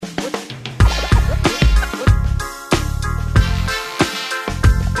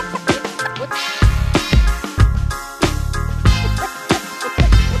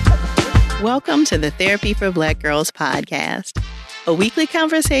Welcome to the Therapy for Black Girls podcast, a weekly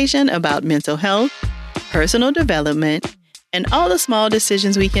conversation about mental health, personal development, and all the small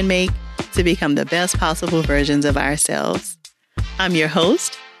decisions we can make to become the best possible versions of ourselves. I'm your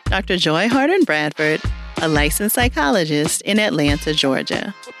host, Dr. Joy Harden Bradford, a licensed psychologist in Atlanta,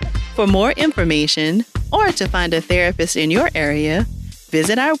 Georgia. For more information or to find a therapist in your area,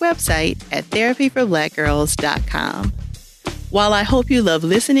 visit our website at therapyforblackgirls.com. While I hope you love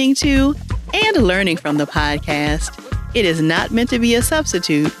listening to and learning from the podcast, it is not meant to be a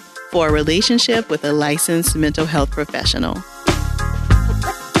substitute for a relationship with a licensed mental health professional.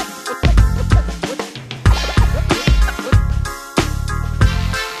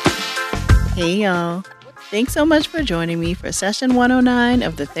 Hey y'all. Thanks so much for joining me for session 109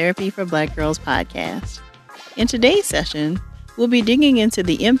 of the Therapy for Black Girls podcast. In today's session, we'll be digging into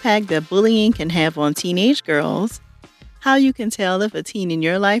the impact that bullying can have on teenage girls, how you can tell if a teen in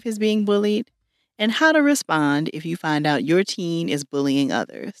your life is being bullied, and how to respond if you find out your teen is bullying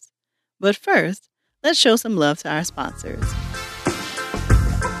others. But first, let's show some love to our sponsors.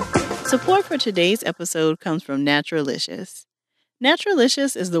 Support for today's episode comes from Naturalicious.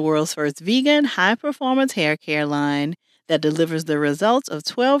 Naturalicious is the world's first vegan, high-performance hair care line that delivers the results of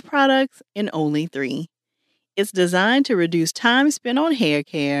 12 products in only 3. It's designed to reduce time spent on hair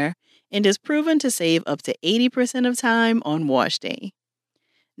care and is proven to save up to 80% of time on wash day.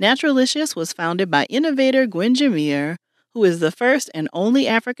 Naturalicious was founded by innovator Gwen Jameer, who is the first and only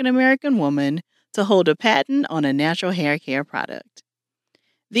African-American woman to hold a patent on a natural hair care product.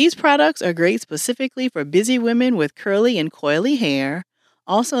 These products are great specifically for busy women with curly and coily hair,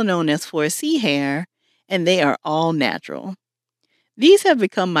 also known as 4C hair, and they are all natural. These have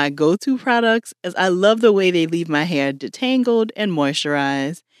become my go-to products as I love the way they leave my hair detangled and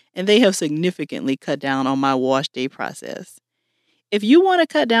moisturized, and they have significantly cut down on my wash day process. If you want to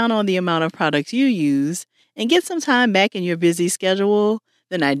cut down on the amount of products you use and get some time back in your busy schedule,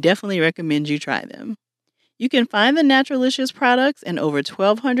 then I definitely recommend you try them. You can find the Naturalicious products in over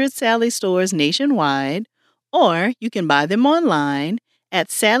 1,200 Sally stores nationwide, or you can buy them online at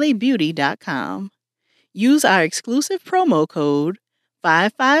sallybeauty.com. Use our exclusive promo code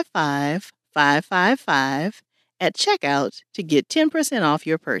 555555 at checkout to get 10% off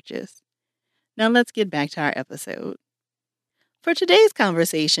your purchase. Now let's get back to our episode. For today's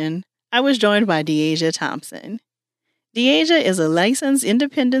conversation, I was joined by De'Asia Thompson. De'Asia is a licensed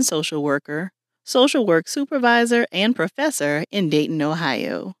independent social worker, social work supervisor, and professor in Dayton,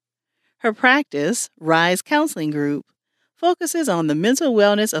 Ohio. Her practice, Rise Counseling Group, focuses on the mental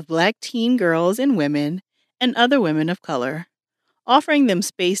wellness of Black teen girls and women and other women of color, offering them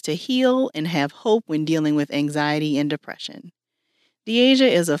space to heal and have hope when dealing with anxiety and depression.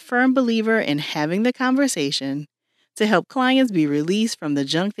 De'Asia is a firm believer in having the conversation to help clients be released from the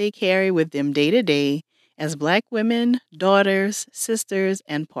junk they carry with them day to day as Black women, daughters, sisters,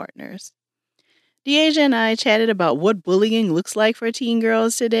 and partners. De'Asia and I chatted about what bullying looks like for teen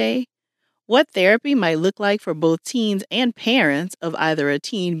girls today, what therapy might look like for both teens and parents of either a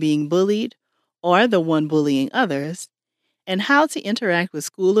teen being bullied or the one bullying others, and how to interact with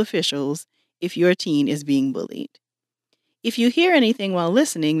school officials if your teen is being bullied. If you hear anything while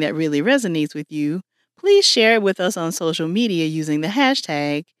listening that really resonates with you, please share it with us on social media using the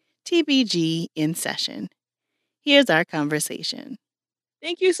hashtag TBGInSession. Here's our conversation.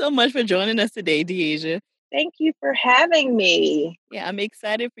 Thank you so much for joining us today, De'Asia. Thank you for having me. Yeah, I'm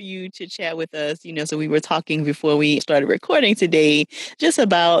excited for you to chat with us. So we were talking before we started recording today just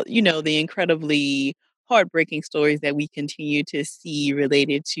about, the incredibly heartbreaking stories that we continue to see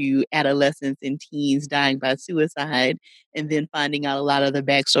related to adolescents and teens dying by suicide, and then finding out a lot of the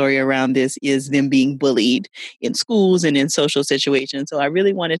backstory around this is them being bullied in schools and in social situations. So I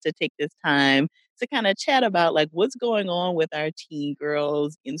really wanted to take this time to kind of chat about what's going on with our teen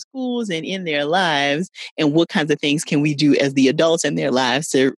girls in schools and in their lives, and what kinds of things can we do as the adults in their lives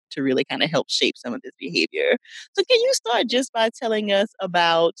to really kind of help shape some of this behavior. So can you start just by telling us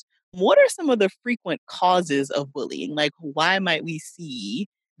about what are some of the frequent causes of bullying? Why might we see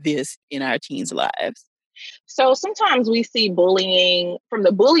this in our teens' lives? So sometimes we see bullying from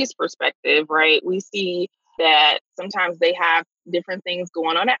the bully's perspective, right? We see that sometimes they have different things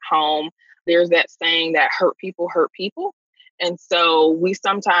going on at home. There's that saying that hurt people hurt people. And so we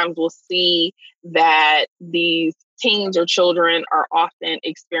sometimes will see that these teens or children are often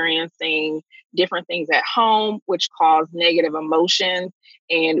experiencing different things at home, which cause negative emotions.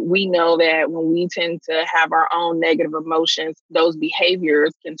 And we know that when we tend to have our own negative emotions, those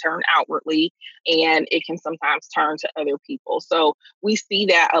behaviors can turn outwardly and it can sometimes turn to other people. So we see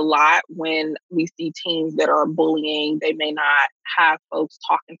that a lot when we see teens that are bullying. They may not have folks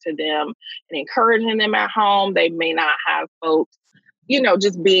talking to them and encouraging them at home. They may not have folks,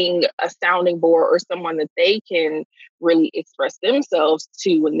 just being a sounding board or someone that they can really express themselves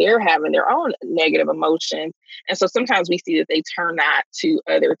to when they're having their own negative emotions. And so sometimes we see that they turn that to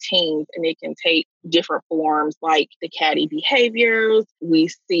other teens and it can take different forms like the catty behaviors. We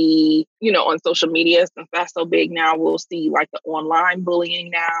see, on social media, since that's so big now, we'll see like the online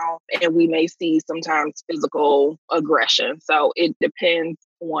bullying now, and we may see sometimes physical aggression. So it depends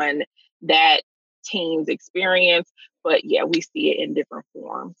on that teen's experience. But yeah, we see it in different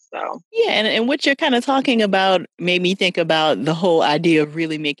forms. So yeah, and what you're kind of talking about made me think about the whole idea of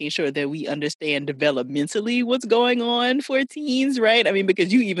really making sure that we understand developmentally what's going on for teens, right? I mean,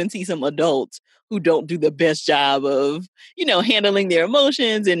 because you even see some adults who don't do the best job of, handling their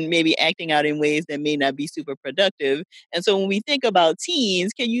emotions and maybe acting out in ways that may not be super productive. And so when we think about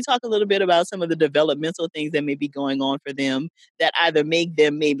teens, can you talk a little bit about some of the developmental things that may be going on for them that either make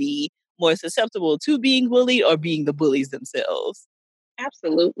them maybe more susceptible to being bullied or being the bullies themselves?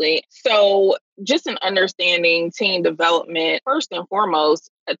 absolutely. So, just an understanding teen development, first and foremost,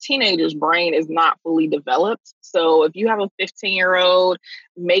 a teenager's brain is not fully developed. So, if you have a 15-year-old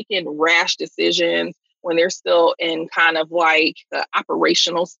making rash decisions when they're still in kind of like the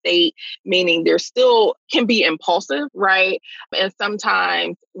operational state, meaning they're still can be impulsive, right? And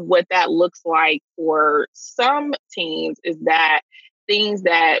sometimes what that looks like for some teens is that things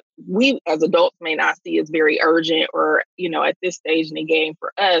that we as adults may not see as very urgent or, at this stage in the game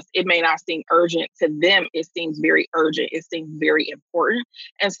for us, it may not seem urgent to them. It seems very urgent. It seems very important.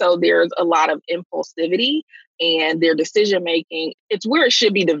 And so there's a lot of impulsivity and their decision making. It's where it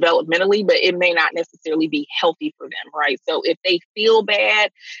should be developmentally, but it may not necessarily be healthy for them, right? So if they feel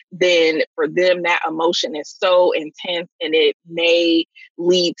bad, then for them, that emotion is so intense and it may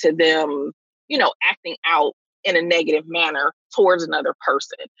lead to them, acting out in a negative manner towards another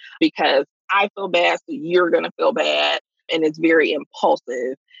person because I feel bad, so you're going to feel bad. And it's very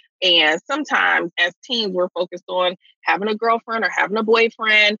impulsive. And sometimes as teens, we're focused on having a girlfriend or having a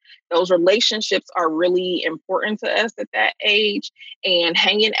boyfriend. Those relationships are really important to us at that age, and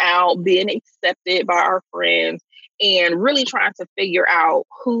hanging out, being accepted by our friends, and really trying to figure out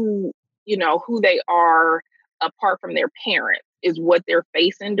who they are apart from their parents is what they're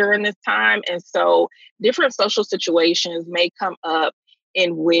facing during this time. And so different social situations may come up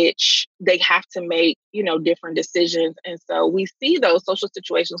in which they have to make, different decisions. And so we see those social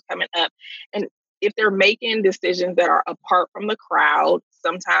situations coming up. And if they're making decisions that are apart from the crowd,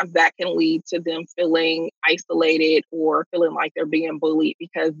 sometimes that can lead to them feeling isolated or feeling like they're being bullied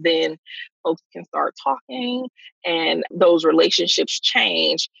because then folks can start talking and those relationships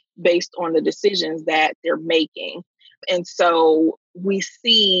change based on the decisions that they're making. And so we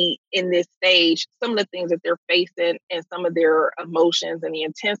see in this stage some of the things that they're facing and some of their emotions and the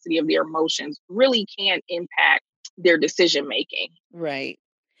intensity of their emotions really can impact their decision making. Right.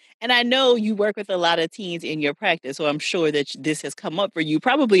 And I know you work with a lot of teens in your practice, so I'm sure that this has come up for you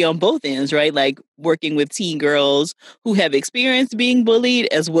probably on both ends, right? Like working with teen girls who have experienced being bullied,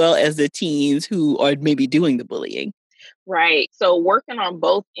 as well as the teens who are maybe doing the bullying. Right. So working on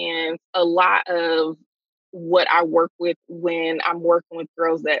both ends, a lot of what I work with when I'm working with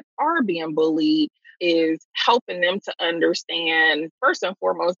girls that are being bullied is helping them to understand, first and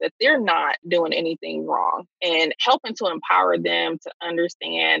foremost, that they're not doing anything wrong and helping to empower them to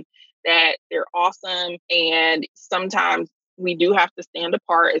understand that they're awesome. And sometimes we do have to stand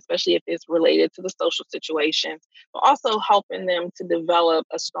apart, especially if it's related to the social situations, but also helping them to develop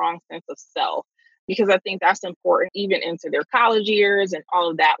a strong sense of self because I think that's important even into their college years and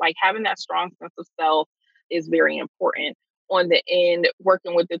all of that. Like having that strong sense of self is very important. On the end,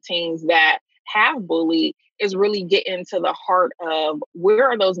 working with the teens that have bullied is really getting to the heart of where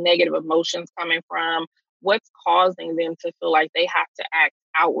are those negative emotions coming from? What's causing them to feel like they have to act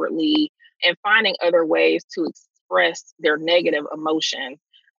outwardly and finding other ways to express their negative emotions.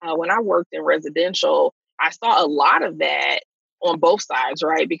 When I worked in residential, I saw a lot of that on both sides,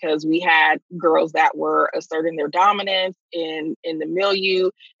 right? Because we had girls that were asserting their dominance in the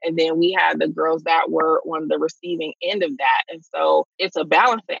milieu, and then we had the girls that were on the receiving end of that. And so it's a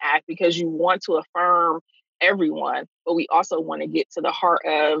balancing act because you want to affirm everyone, but we also want to get to the heart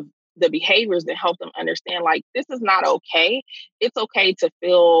of the behaviors that help them understand like this is not okay. It's okay to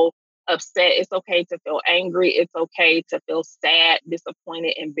feel upset. It's okay to feel angry. It's okay to feel sad,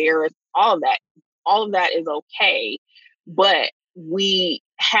 disappointed, embarrassed, all of that. All of that is okay. But we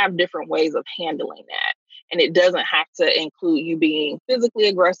have different ways of handling that. And it doesn't have to include you being physically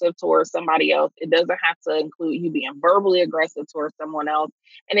aggressive towards somebody else. It doesn't have to include you being verbally aggressive towards someone else.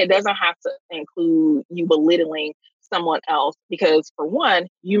 And it doesn't have to include you belittling someone else because, for one,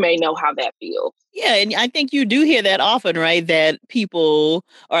 you may know how that feels. Yeah, and I think you do hear that often, right? That people,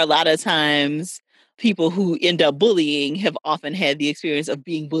 or a lot of times, people who end up bullying have often had the experience of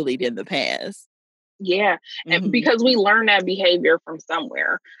being bullied in the past. Yeah, and Hmm. because we learn that behavior from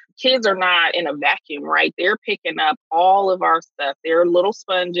somewhere. Kids are not in a vacuum, right? They're picking up all of our stuff. They're little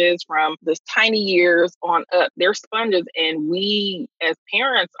sponges from this tiny years on up. They're sponges, and we as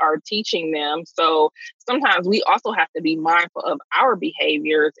parents are teaching them. So sometimes we also have to be mindful of our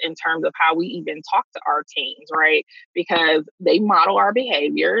behaviors in terms of how we even talk to our teens, right? Because they model our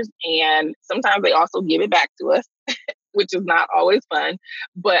behaviors, and sometimes they also give it back to us, which is not always fun,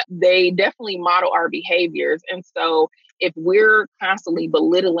 but they definitely model our behaviors. And so if we're constantly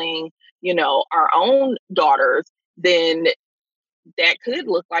belittling, our own daughters, then that could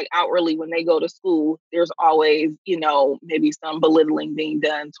look like outwardly when they go to school, there's always, maybe some belittling being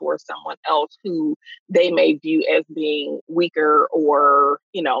done towards someone else who they may view as being weaker or,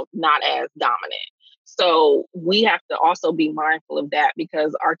 not as dominant. So we have to also be mindful of that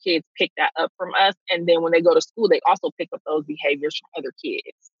because our kids pick that up from us. And then when they go to school, they also pick up those behaviors from other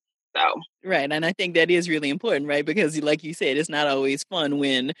kids. So, Right. And I think that is really important, right? Because, like you said, it's not always fun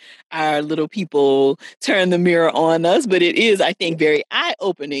when our little people turn the mirror on us, but it is, I think, very eye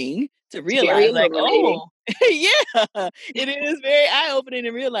opening to it's very realize, like, illuminating. oh, yeah, it is very eye opening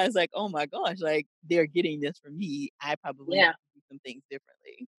to realize, like, oh my gosh, like they're getting this from me. I probably need Yeah. to do some things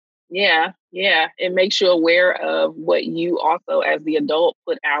differently. Yeah, yeah. It makes you aware of what you also, as the adult,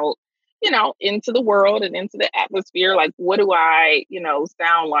 put out, into the world and into the atmosphere. Like, what do I,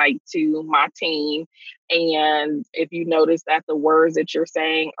 sound like to my teen? And if you notice that the words that you're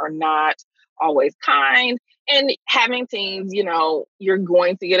saying are not always kind, and having teens, you're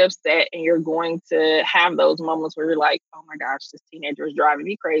going to get upset and you're going to have those moments where you're like, oh my gosh, this teenager is driving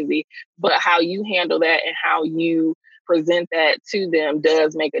me crazy. But how you handle that and how you present that to them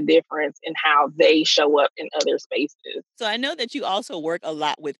does make a difference in how they show up in other spaces. So I know that you also work a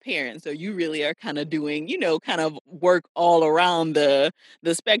lot with parents. So you really are kind of doing, kind of work all around the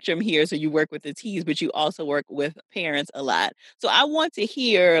spectrum here. So you work with the teens, but you also work with parents a lot. So I want to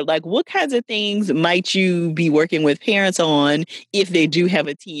hear like what kinds of things might you be working with parents on if they do have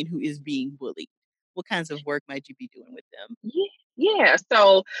a teen who is being bullied? What kinds of work might you be doing with them? Yeah. Yeah.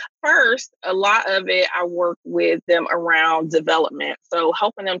 So first, a lot of it I work with them around development. So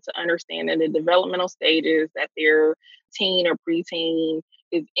helping them to understand in the developmental stages that their teen or preteen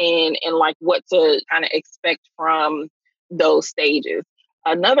is in and like what to kind of expect from those stages.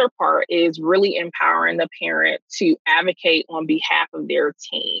 Another part is really empowering the parent to advocate on behalf of their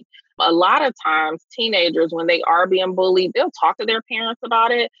teen. A lot of times, teenagers, when they are being bullied, they'll talk to their parents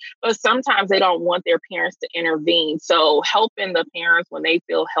about it, but sometimes they don't want their parents to intervene. So helping the parents when they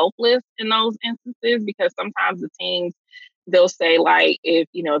feel helpless in those instances, because sometimes the teens, they'll say like, if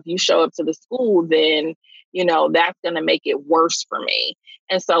you show up to the school, then that's going to make it worse for me.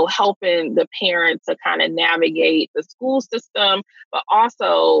 And so helping the parent to kind of navigate the school system, but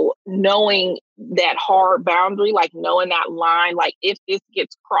also knowing that hard boundary, like knowing that line, like if this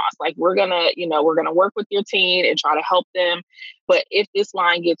gets crossed, like we're gonna work with your teen and try to help them, but if this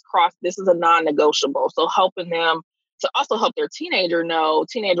line gets crossed, this is a non-negotiable. So helping them to also help their teenager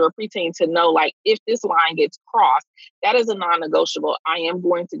or preteen to know, like, if this line gets crossed, that is a non-negotiable. I am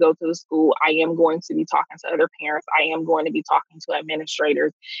going to go to the school. I am going to be talking to other parents. I am going to be talking to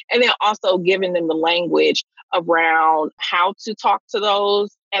administrators. And then also giving them the language around how to talk to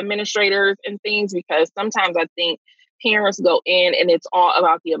those administrators and things, because sometimes I think parents go in and it's all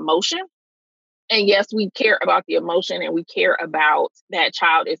about the emotion. And yes, we care about the emotion and we care about that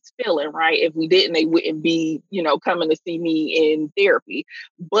child is feeling, right? If we didn't, they wouldn't be, coming to see me in therapy.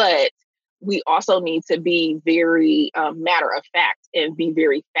 But we also need to be very matter of fact and be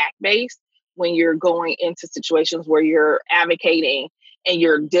very fact based when you're going into situations where you're advocating and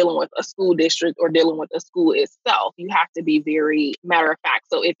you're dealing with a school district or dealing with a school itself. You have to be very matter of fact.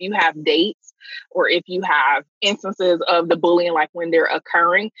 So if you have dates or if you have instances of the bullying, like when they're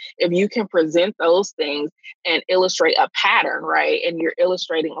occurring, if you can present those things and illustrate a pattern, right? And you're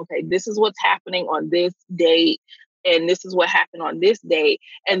illustrating, okay, this is what's happening on this date, and this is what happened on this date.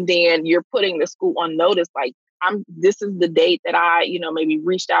 And then you're putting the school on notice, like, this is the date that I, maybe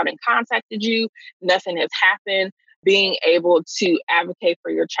reached out and contacted you. Nothing has happened. being able to advocate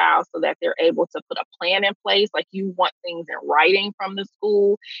for your child so that they're able to put a plan in place. Like, you want things in writing from the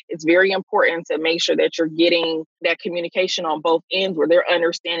school. It's very important to make sure that you're getting that communication on both ends where they're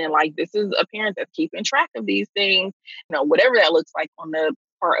understanding, like, this is a parent that's keeping track of these things, whatever that looks like on the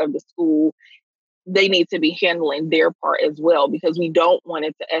part of the school. They need to be handling their part as well, because we don't want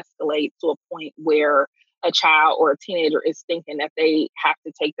it to escalate to a point where a child or a teenager is thinking that they have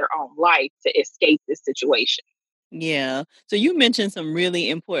to take their own life to escape this situation. Yeah. So you mentioned some really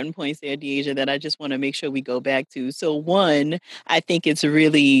important points there, De'Asia, that I just want to make sure we go back to. So one, I think it's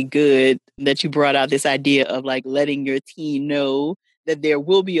really good that you brought out this idea of like letting your teen know that there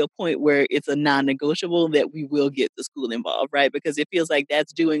will be a point where it's a non-negotiable that we will get the school involved, right? Because it feels like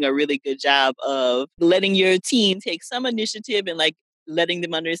that's doing a really good job of letting your teen take some initiative and like letting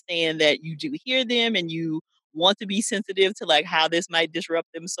them understand that you do hear them and you want to be sensitive to like how this might disrupt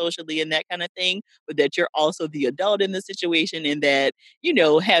them socially and that kind of thing, but that you're also the adult in the situation, and that,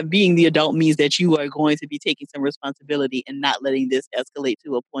 have being the adult means that you are going to be taking some responsibility and not letting this escalate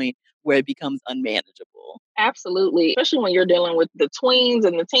to a point where it becomes unmanageable. Absolutely. Especially when you're dealing with the tweens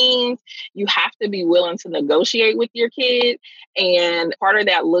and the teens, you have to be willing to negotiate with your kid. And part of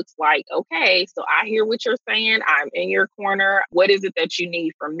that looks like, okay, so I hear what you're saying. I'm in your corner. What is it that you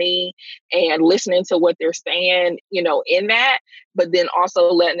need from me? And listening to what they're saying, in that, but then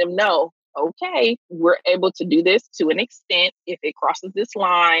also letting them know, okay, we're able to do this to an extent. If it crosses this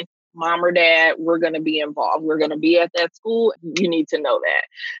line, mom or dad, we're going to be involved. We're going to be at that school. You need to know that.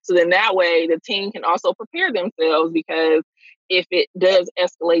 So then that way the team can also prepare themselves, because if it does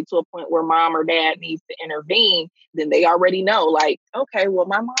escalate to a point where mom or dad needs to intervene, then they already know, like, okay, well,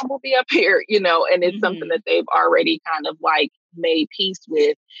 my mom will be up here, and it's something that they've already kind of like made peace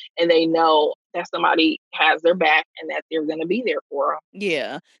with, and they know that somebody has their back and that they're going to be there for them.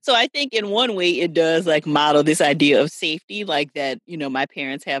 Yeah. So I think in one way it does like model this idea of safety, like that, my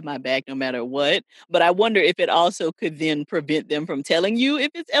parents have my back no matter what. But I wonder if it also could then prevent them from telling you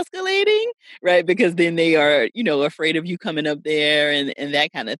if it's escalating, right? Because then they are, afraid of you coming up there and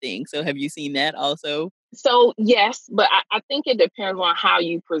that kind of thing. So have you seen that also? So yes, but I think it depends on how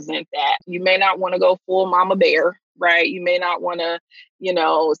you present that. You may not want to go full mama bear, right? You may not want to,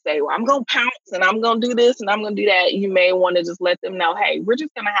 say, well, I'm going to pounce and I'm going to do this and I'm going to do that. You may want to just let them know, hey, we're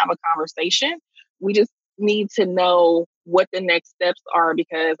just going to have a conversation. We just need to know what the next steps are,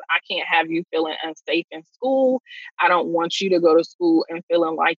 because I can't have you feeling unsafe in school. I don't want you to go to school and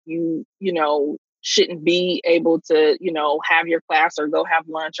feeling like shouldn't be able to, have your class or go have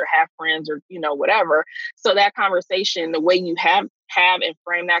lunch or have friends or, whatever. So that conversation, the way you have and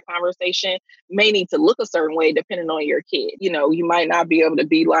frame that conversation may need to look a certain way depending on your kid. You might not be able to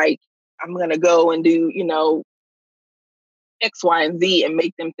be like, I'm going to go and do, X, Y, and Z and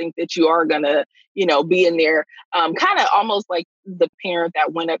make them think that you are going to, be in there. Kind of almost like the parent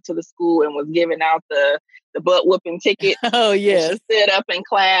that went up to the school and was giving out the butt whooping ticket. Oh, yes. And she stood up in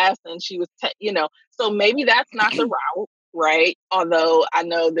class and she was, so maybe that's not the route, right? Although I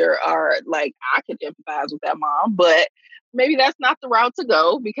know there are, like, I could empathize with that mom, but maybe that's not the route to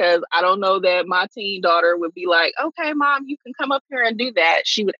go, because I don't know that my teen daughter would be like, okay, mom, you can come up here and do that.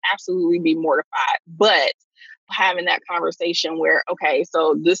 She would absolutely be mortified. But having that conversation where, okay,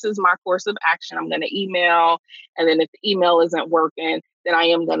 so this is my course of action. I'm going to email. And then if the email isn't working, then I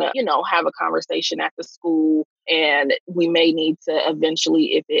am going to, have a conversation at the school. And we may need to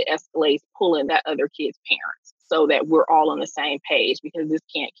eventually, if it escalates, pull in that other kid's parents so that we're all on the same page, because this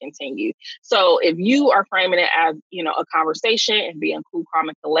can't continue. So if you are framing it as, a conversation and being cool, calm,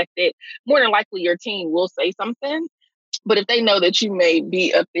 and collected, more than likely your team will say something. But if they know that you may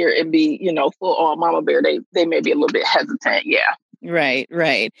be up there and be, full on mama bear, they may be a little bit hesitant. Yeah. Right,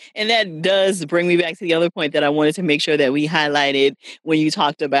 right. And that does bring me back to the other point that I wanted to make sure that we highlighted when you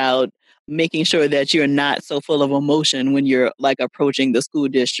talked about making sure that you're not so full of emotion when you're like approaching the school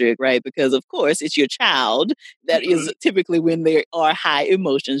district, right? Because of course it's your child. That is typically when there are high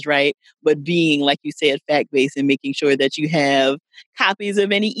emotions, right? But being, like you said, fact-based and making sure that you have copies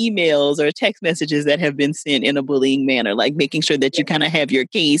of any emails or text messages that have been sent in a bullying manner, like making sure that you kind of have your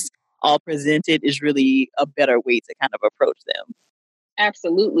case all presented is really a better way to kind of approach them.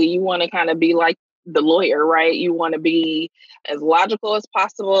 Absolutely. You want to kind of be like the lawyer, right? You want to be as logical as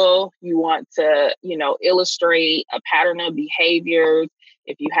possible. You want to, illustrate a pattern of behaviors.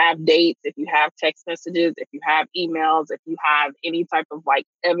 If you have dates, if you have text messages, if you have emails, if you have any type of like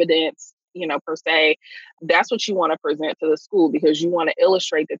evidence, per se, that's what you want to present to the school, because you want to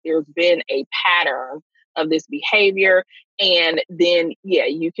illustrate that there's been a pattern of this behavior. And then, yeah,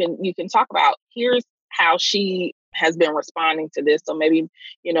 you can talk about, here's how she has been responding to this. So maybe,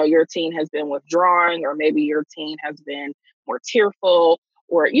 your teen has been withdrawing, or maybe your teen has been more tearful,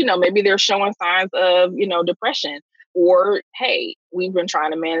 or, maybe they're showing signs of, depression. Or, hey, we've been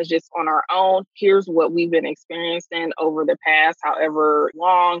trying to manage this on our own. Here's what we've been experiencing over the past however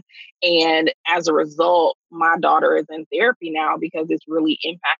long. And as a result, my daughter is in therapy now because it's really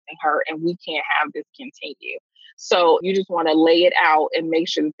impacting her, and we can't have this continue. So you just want to lay it out and make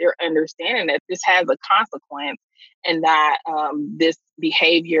sure that they're understanding that this has a consequence, and that this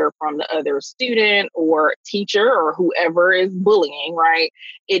behavior from the other student or teacher or whoever is bullying, right,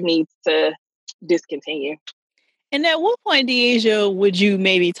 it needs to discontinue. And at what point, De'Asia, would you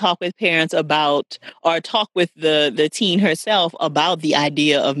maybe talk with parents about, or talk with the teen herself about the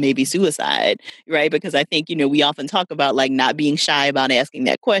idea of maybe suicide, right? Because I think, we often talk about like not being shy about asking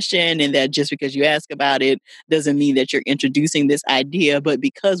that question, and that just because you ask about it doesn't mean that you're introducing this idea. But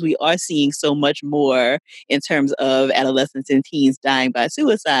because we are seeing so much more in terms of adolescents and teens dying by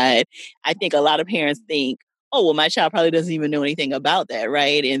suicide, I think a lot of parents think, oh, well, my child probably doesn't even know anything about that,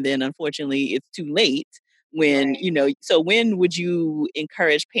 right? And then unfortunately, it's too late when, Right. so when would you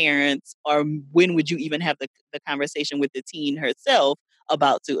encourage parents, or when would you even have the conversation with the teen herself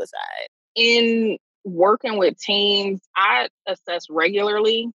about suicide? In working with teens, I assess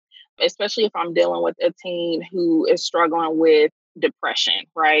regularly, especially if I'm dealing with a teen who is struggling with depression,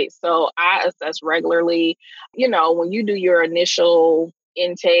 right? So I assess regularly. When you do your initial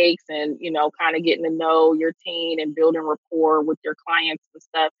intakes and, kind of getting to know your teen and building rapport with your clients and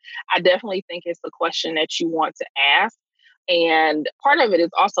stuff, I definitely think it's a question that you want to ask. And part of it is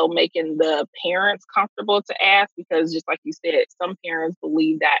also making the parents comfortable to ask, because just like you said, some parents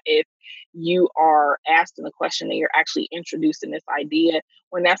believe that if you are asking the question and you're actually introducing this idea,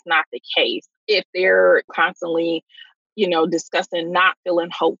 when that's not the case. If they're constantly, discussing not feeling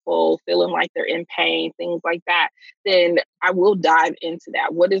hopeful, feeling like they're in pain, things like that, then I will dive into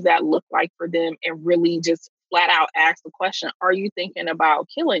that. What does that look like for them? And really just flat out ask the question, are you thinking about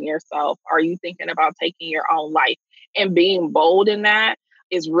killing yourself? Are you thinking about taking your own life? And being bold in that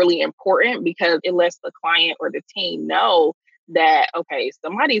is really important, because it lets the client or the team know that, okay,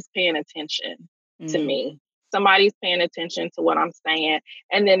 somebody's paying attention to me. Somebody's paying attention to what I'm saying.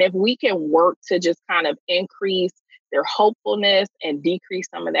 And then if we can work to just kind of increase their hopefulness and decrease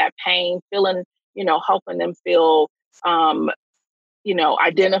some of that pain, feeling, helping them feel,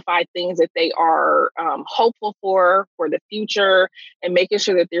 identify things that they are hopeful for the future, and making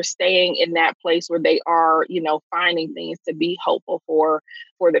sure that they're staying in that place where they are, finding things to be hopeful for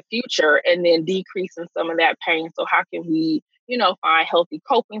the future, and then decreasing some of that pain. So how can we, find healthy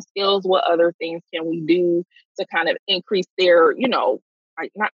coping skills? What other things can we do to kind of increase their,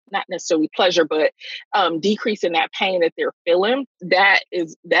 not necessarily pleasure, but decreasing that pain that they're feeling? That's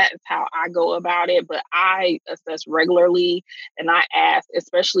how I go about it. But I assess regularly, and I ask,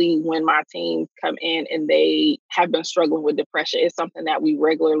 especially when my teens come in and they have been struggling with depression. It's something that we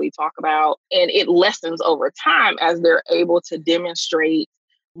regularly talk about, and it lessens over time as they're able to demonstrate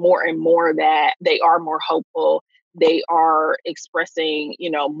more and more that they are more hopeful. They are expressing,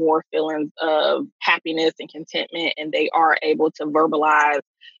 more feelings of happiness and contentment, and they are able to verbalize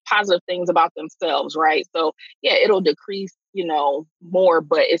positive things about themselves, right? So yeah, it'll decrease, more,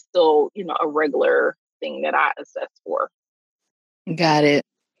 but it's still, a regular thing that I assess for. Got it.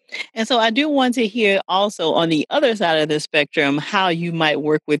 And so I do want to hear also on the other side of the spectrum how you might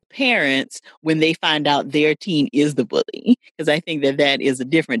work with parents when they find out their teen is the bully, because I think that is a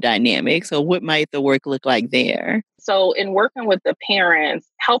different dynamic. So what might the work look like there? So in working with the parents,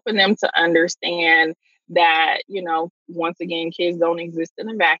 helping them to understand that, once again, kids don't exist in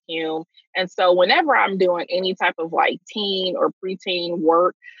a vacuum. And so whenever I'm doing any type of like teen or preteen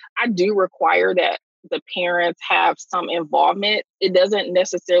work, I do require that the parents have some involvement. It doesn't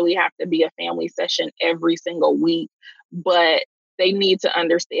necessarily have to be a family session every single week, but they need to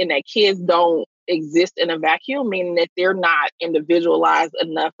understand that kids don't exist in a vacuum, meaning that they're not individualized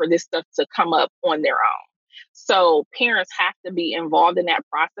enough for this stuff to come up on their own. So parents have to be involved in that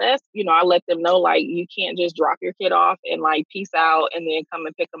process. I let them know, like, you can't just drop your kid off and like peace out and then come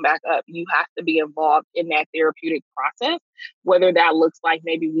and pick them back up. You have to be involved in that therapeutic process, whether that looks like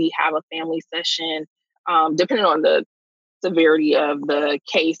maybe we have a family session, depending on the severity of the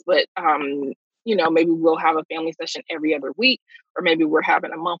case, but maybe we'll have a family session every other week, or maybe we're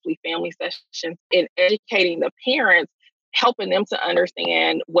having a monthly family session, in educating the parents, helping them to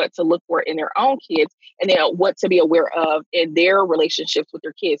understand what to look for in their own kids, and then what to be aware of in their relationships with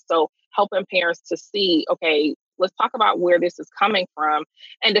their kids. So helping parents to see, okay, let's talk about where this is coming from.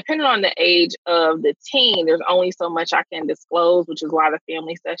 And depending on the age of the teen, there's only so much I can disclose, which is why the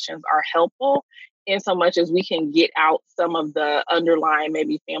family sessions are helpful in so much as we can get out some of the underlying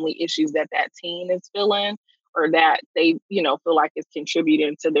maybe family issues that that teen is feeling or that they, feel like it's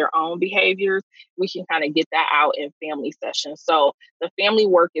contributing to their own behaviors, we can kind of get that out in family sessions. So the family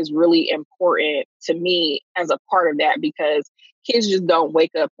work is really important to me as a part of that because kids just don't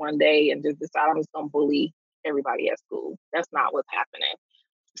wake up one day and just decide I'm just going to bully everybody at school. That's not what's happening.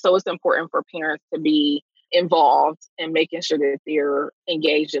 So it's important for parents to be involved and making sure that they're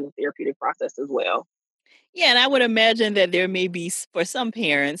engaged in the therapeutic process as well. Yeah, and I would imagine that there may be, for some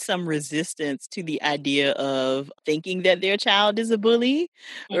parents, some resistance to the idea of thinking that their child is a bully,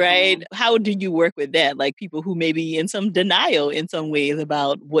 right? Mm-hmm. How do you work with that? Like people who may be in some denial in some ways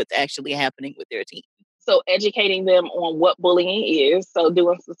about what's actually happening with their teen. So educating them on what bullying is. So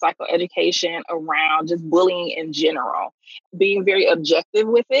doing some psychoeducation around just bullying in general, being very objective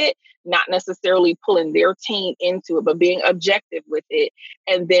with it, not necessarily pulling their teen into it, but being objective with it,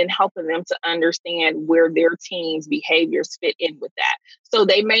 and then helping them to understand where their teen's behaviors fit in with that. So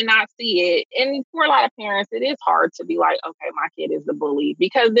they may not see it. And for a lot of parents, it is hard to be like, okay, my kid is the bully,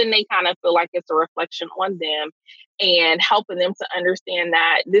 because then they kind of feel like it's a reflection on them, and helping them to understand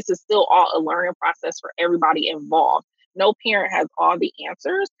that this is still all a learning process for everybody involved. No parent has all the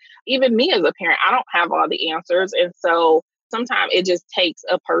answers. Even me as a parent, I don't have all the answers. And so sometimes it just takes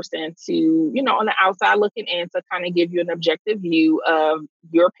a person to, on the outside looking in to kind of give you an objective view of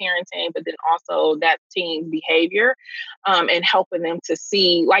your parenting, but then also that teen's behavior, and helping them to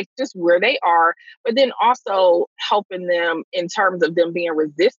see like just where they are, but then also helping them in terms of them being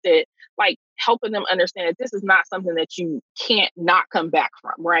resistant, like helping them understand that this is not something that you can't not come back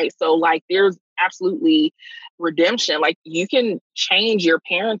from, right? So like there's absolutely redemption. Like you can change your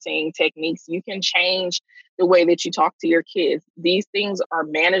parenting techniques. You can change the way that you talk to your kids. These things are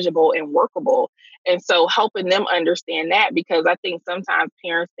manageable and workable. And so helping them understand that, because I think sometimes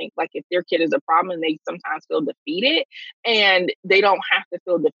parents think like if their kid is a problem, they sometimes feel defeated, and they don't have to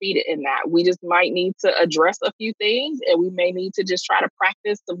feel defeated in that. We just might need to address a few things, and we may need to just try to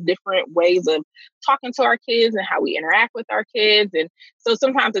practice some different ways of talking to our kids and how we interact with our kids. And so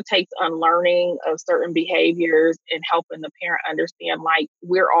sometimes it takes unlearning of certain behaviors and helping the parent understand like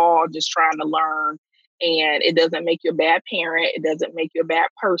we're all just trying to learn, and it doesn't make you a bad parent, it doesn't make you a bad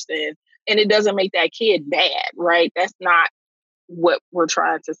person, and it doesn't make that kid bad, right? That's not what we're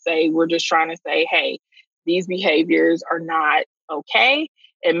trying to say. We're just trying to say, hey, these behaviors are not okay,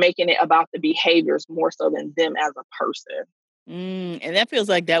 and making it about the behaviors more so than them as a person. And that feels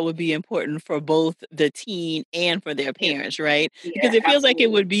like that would be important for both the teen and for their Yeah, parents, right? yeah, Because it feels like it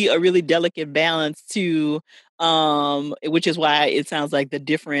absolutely. would be a really delicate balance to, which is why it sounds like the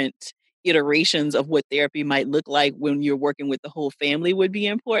different iterations of what therapy might look like when you're working with the whole family would be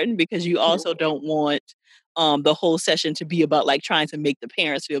important, because you also don't want the whole session to be about like trying to make the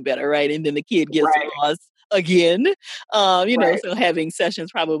parents feel better, right? And then the kid gets Right, lost again. right. So having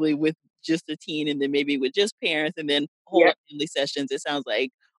sessions probably with just a teen and then maybe with just parents and then whole Yep. family sessions, it sounds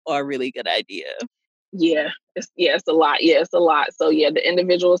like are a really good idea. It's a lot. Yeah, it's a lot. So yeah, the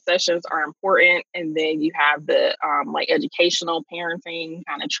individual sessions are important, and then you have the like educational parenting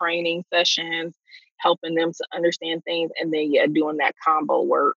kind of training sessions, helping them to understand things, and then yeah, doing that combo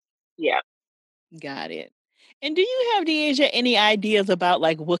work. Yeah. Got it. And do you have, Deasia, any ideas about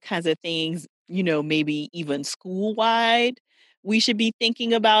like what kinds of things, maybe even school wide we should be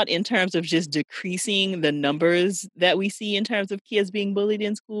thinking about in terms of just decreasing the numbers that we see in terms of kids being bullied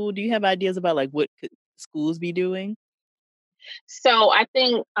in school? Do you have ideas about like what could schools be doing? So I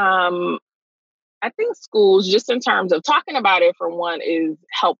think schools, just in terms of talking about it for one, is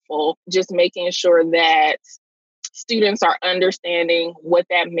helpful. Just making sure that students are understanding what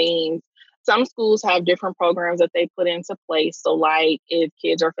that means. Some schools have different programs that they put into place. So, like if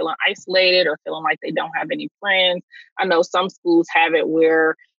kids are feeling isolated or feeling like they don't have any friends, I know some schools have it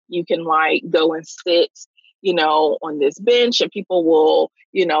where you can like go and sit, on this bench, and people will,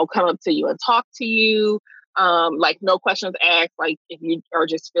 come up to you and talk to you. Like no questions asked. Like if you are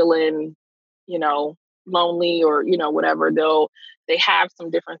just feeling, you know, lonely or, whatever, they have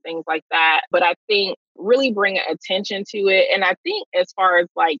some different things like that. But I think really bringing attention to it. And I think as far as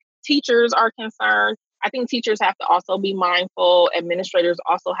like teachers are concerned, I think teachers have to also be mindful. Administrators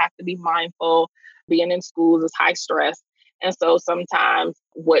also have to be mindful. Being in schools is high stress. And so sometimes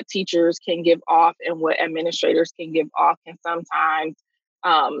what teachers can give off and what administrators can give off can sometimes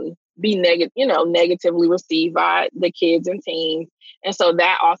be negatively received by the kids and teens. And so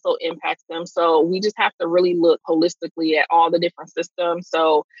that also impacts them. So we just have to really look holistically at all the different systems.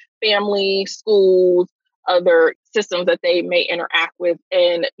 So family, schools, other systems that they may interact with,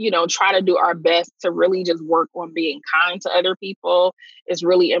 and, try to do our best to really just work on being kind to other people is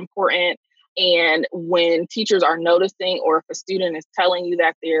really important. And when teachers are noticing, or if a student is telling you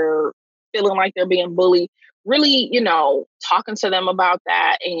that they're feeling like they're being bullied, really, talking to them about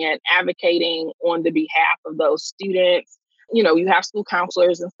that and advocating on the behalf of those students. You have school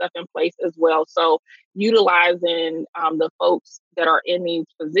counselors and stuff in place as well. So utilizing the folks that are in these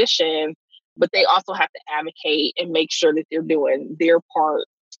positions, but they also have to advocate and make sure that they're doing their part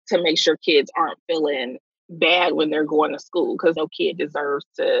to make sure kids aren't feeling bad when they're going to school, because no kid deserves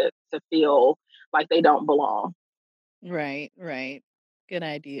to feel like they don't belong. Right, right. Good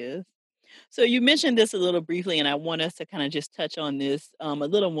ideas. So you mentioned this a little briefly, and I want us to kind of just touch on this a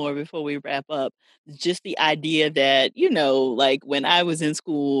little more before we wrap up. Just the idea that, like when I was in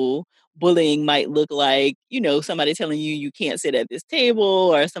school, bullying might look like, somebody telling you you can't sit at this table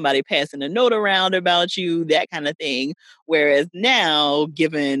or somebody passing a note around about you, that kind of thing. Whereas now,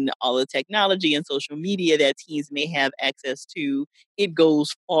 given all the technology and social media that teens may have access to, it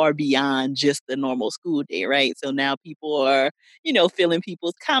goes far beyond just the normal school day, right? So now people are filling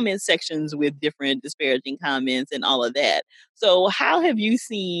people's comment sections with different disparaging comments and all of that. So, how have you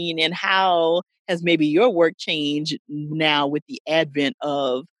seen and how has maybe your work changed now with the advent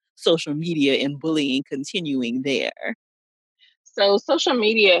of social media and bullying continuing there? So social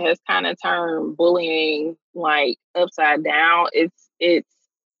media has kind of turned bullying like upside down. It's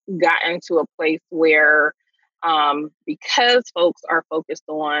gotten to a place where because folks are focused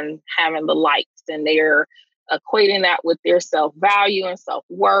on having the likes and they're equating that with their self value and self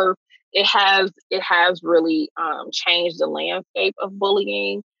worth, it has really changed the landscape of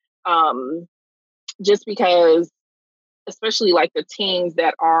bullying. Um, just because, especially like the teens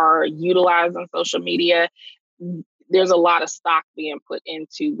that are utilizing social media, there's a lot of stock being put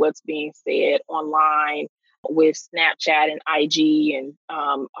into what's being said online with Snapchat and IG. And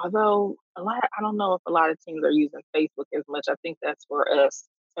although I don't know if a lot of teens are using Facebook as much. I think that's for us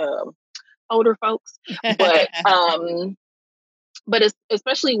um, older folks. But it's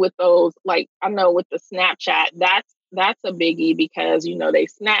especially with those, like I know with the Snapchat, that's a biggie, because they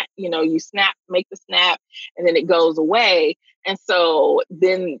snap, you snap, make the snap, and then it goes away. And so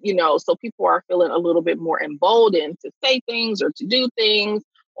then, so people are feeling a little bit more emboldened to say things or to do things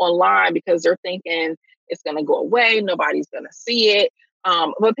online, because they're thinking it's going to go away, nobody's going to see it.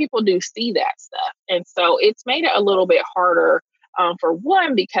 But people do see that stuff, and so it's made it a little bit harder, for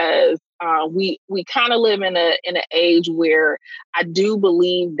one, because we kind of live in an age where I do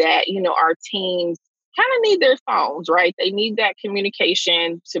believe that our teens kind of need their phones, right? They need that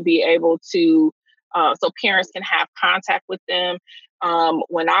communication to be able to, so parents can have contact with them.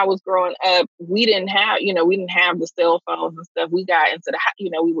 When I was growing up, we didn't have the cell phones and stuff. We got into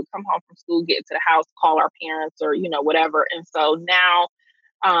we would come home from school, get into the house, call our parents, or whatever. And so now,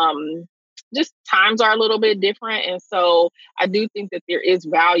 um, just times are a little bit different. And so I do think that there is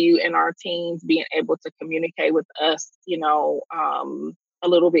value in our teens being able to communicate with us, a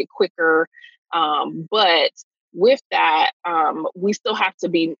little bit quicker. But with that, we still have to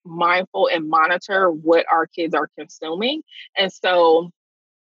be mindful and monitor what our kids are consuming. And so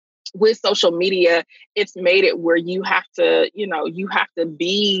with social media, it's made it where you have to know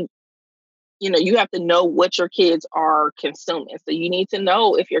what your kids are consuming. So you need to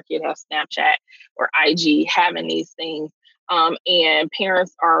know if your kid has Snapchat or IG having these things. And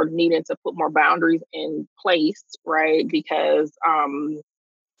parents are needing to put more boundaries in place, right? Because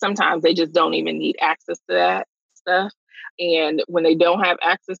sometimes they just don't even need access to that stuff. And when they don't have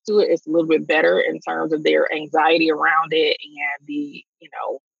access to it, it's a little bit better in terms of their anxiety around it and the,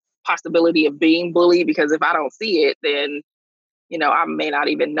 possibility of being bullied. Because if I don't see it, then I may not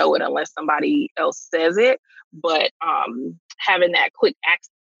even know it unless somebody else says it. But having that quick access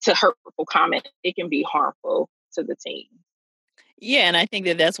to hurtful comment, it can be harmful to the team. Yeah, and I think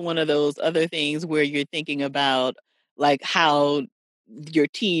that that's one of those other things where you're thinking about, like, how your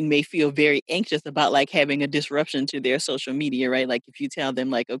teen may feel very anxious about, like, having a disruption to their social media, right? Like, if you tell them,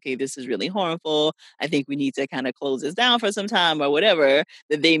 like, "Okay, this is really harmful. I think we need to kinda close this down for some time," or whatever,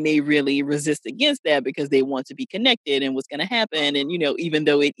 that they may really resist against that because they want to be connected and what's gonna happen, and, even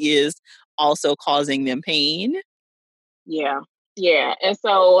though it is also causing them pain. Yeah. Yeah. And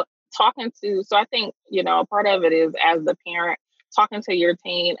so so I think, part of it is, as the parent, talking to your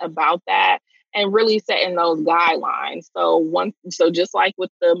teen about that and really setting those guidelines. So just like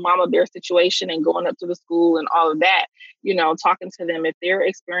with the mama bear situation and going up to the school and all of that, talking to them, if they're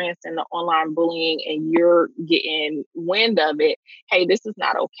experiencing the online bullying and you're getting wind of it, hey, this is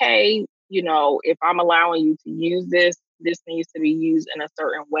not okay. If I'm allowing you to use this needs to be used in a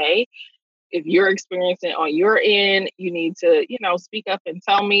certain way. If you're experiencing on your end, you need to, speak up and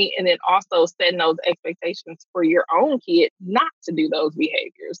tell me. And then also setting those expectations for your own kid not to do those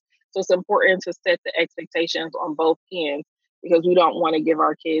behaviors. So it's important to set the expectations on both ends, because we don't want to give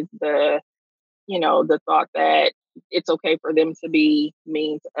our kids the thought that it's okay for them to be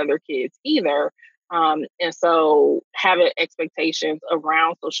mean to other kids either. And so having expectations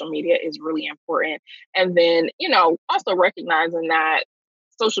around social media is really important. And then, also recognizing that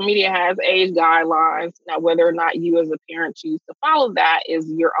social media has age guidelines. Now, whether or not you as a parent choose to follow that is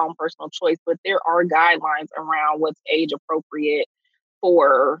your own personal choice, but there are guidelines around what's age appropriate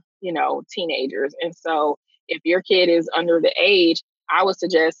for, teenagers. And so if your kid is under the age, I would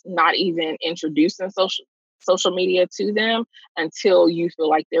suggest not even introducing social media to them until you feel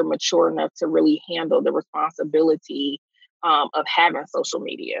like they're mature enough to really handle the responsibility of having social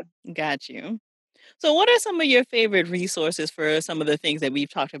media. Got you. So what are some of your favorite resources for some of the things that we've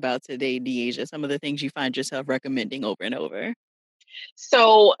talked about today, De'Asia? Some of the things you find yourself recommending over and over?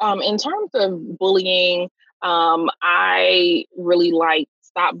 So in terms of bullying, I really like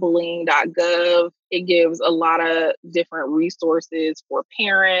stopbullying.gov. It gives a lot of different resources for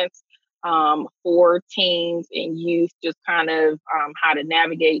parents, for teens and youth, just kind of how to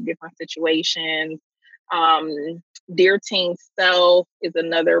navigate different situations. Dear Teen Self is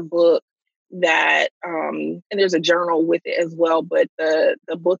another book that, and there's a journal with it as well, but the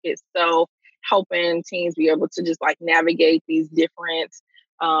book itself helping teens be able to just like navigate these different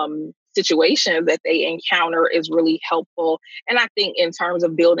situations that they encounter is really helpful. And I think in terms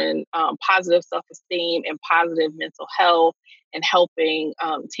of building positive self-esteem and positive mental health and helping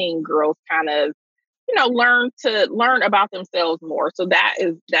teen girls kind of, learn about themselves more. So that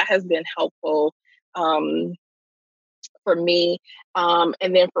has been helpful for me.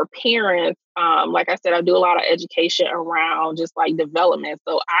 And then for parents, like I said, I do a lot of education around just like development.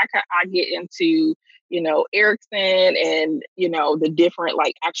 So I get into, Erickson and, the different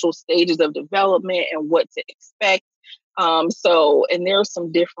like actual stages of development and what to expect. And there's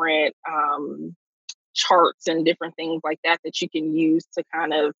some different charts and different things like that you can use to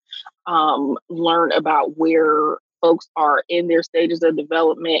kind of learn about where folks are in their stages of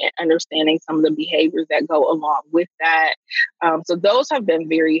development and understanding some of the behaviors that go along with that. So those have been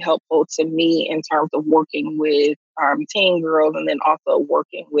very helpful to me in terms of working with teen girls and then also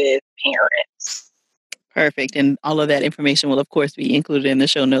working with parents. Perfect. And all of that information will, of course, be included in the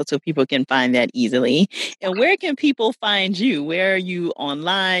show notes so people can find that easily. And where can people find you? Where are you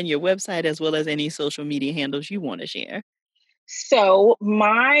online, your website, as well as any social media handles you want to share? So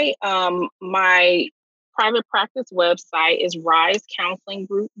my private practice website is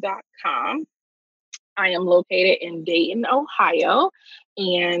risecounselinggroup.com. I am located in Dayton, Ohio,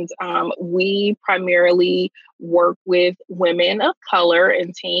 and we primarily work with women of color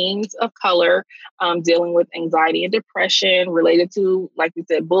and teens of color dealing with anxiety and depression related to, like we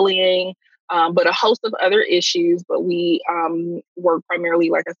said, bullying, but a host of other issues. But we work primarily,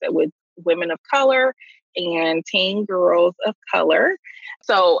 like I said, with women of color and teen girls of color.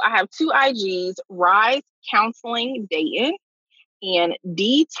 So I have two IGs, Rise Counseling Dayton and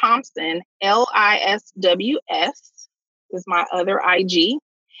D Thompson, LISW-S is my other IG.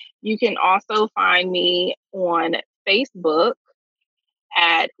 You can also find me on Facebook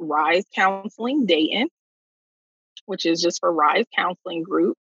at Rise Counseling Dayton, which is just for Rise Counseling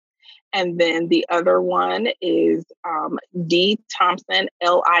Group. And then the other one is D Thompson,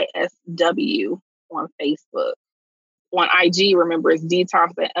 LISW on Facebook. On IG, remember, it's D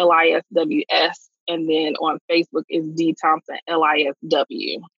Thompson, LISWS. And then on Facebook is D Thompson,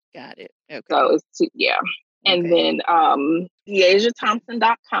 LISW. Got it. Okay. So it's yeah. And then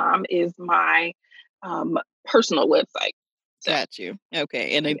De'AsiaThompson.com is my personal website. So. Got you.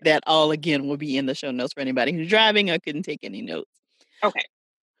 Okay. And that all, again, will be in the show notes for anybody who's driving or couldn't take any notes. Okay.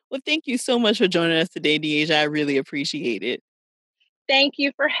 Well, thank you so much for joining us today, De'Asia. I really appreciate it. Thank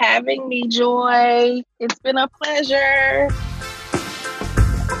you for having me, Joy. It's been a pleasure.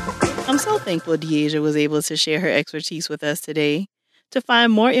 I'm so thankful De'Asia was able to share her expertise with us today. To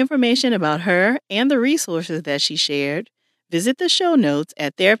find more information about her and the resources that she shared, visit the show notes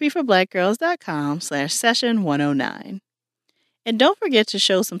at therapyforblackgirls.com/session109. And don't forget to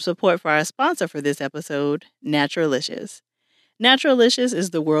show some support for our sponsor for this episode, Naturalicious. Naturalicious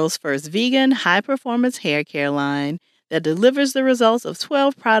is the world's first vegan, high-performance hair care line that delivers the results of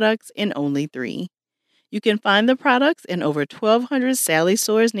 12 products in only 3. You can find the products in over 1,200 Sally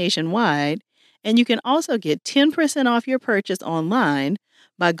stores nationwide, and you can also get 10% off your purchase online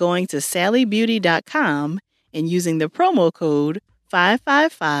by going to sallybeauty.com and using the promo code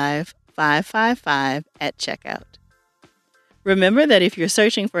 555555 at checkout. Remember that if you're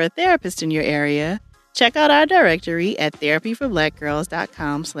searching for a therapist in your area, check out our directory at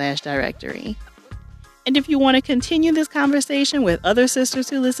therapyforblackgirls.com/directory. And if you want to continue this conversation with other sisters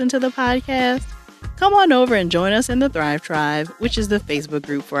who listen to the podcast, come on over and join us in the Thrive Tribe, which is the Facebook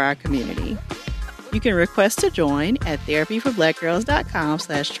group for our community. You can request to join at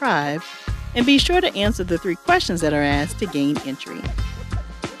therapyforblackgirls.com/tribe and be sure to answer the 3 questions that are asked to gain entry.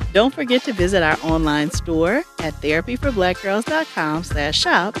 Don't forget to visit our online store at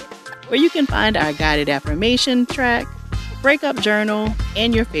therapyforblackgirls.com/shop, where you can find our guided affirmation track, breakup journal,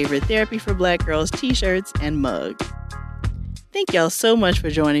 and your favorite Therapy for Black Girls t-shirts and mugs. Thank y'all so much for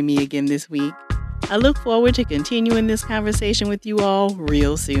joining me again this week. I look forward to continuing this conversation with you all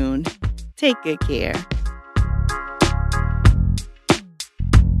real soon. Take good care.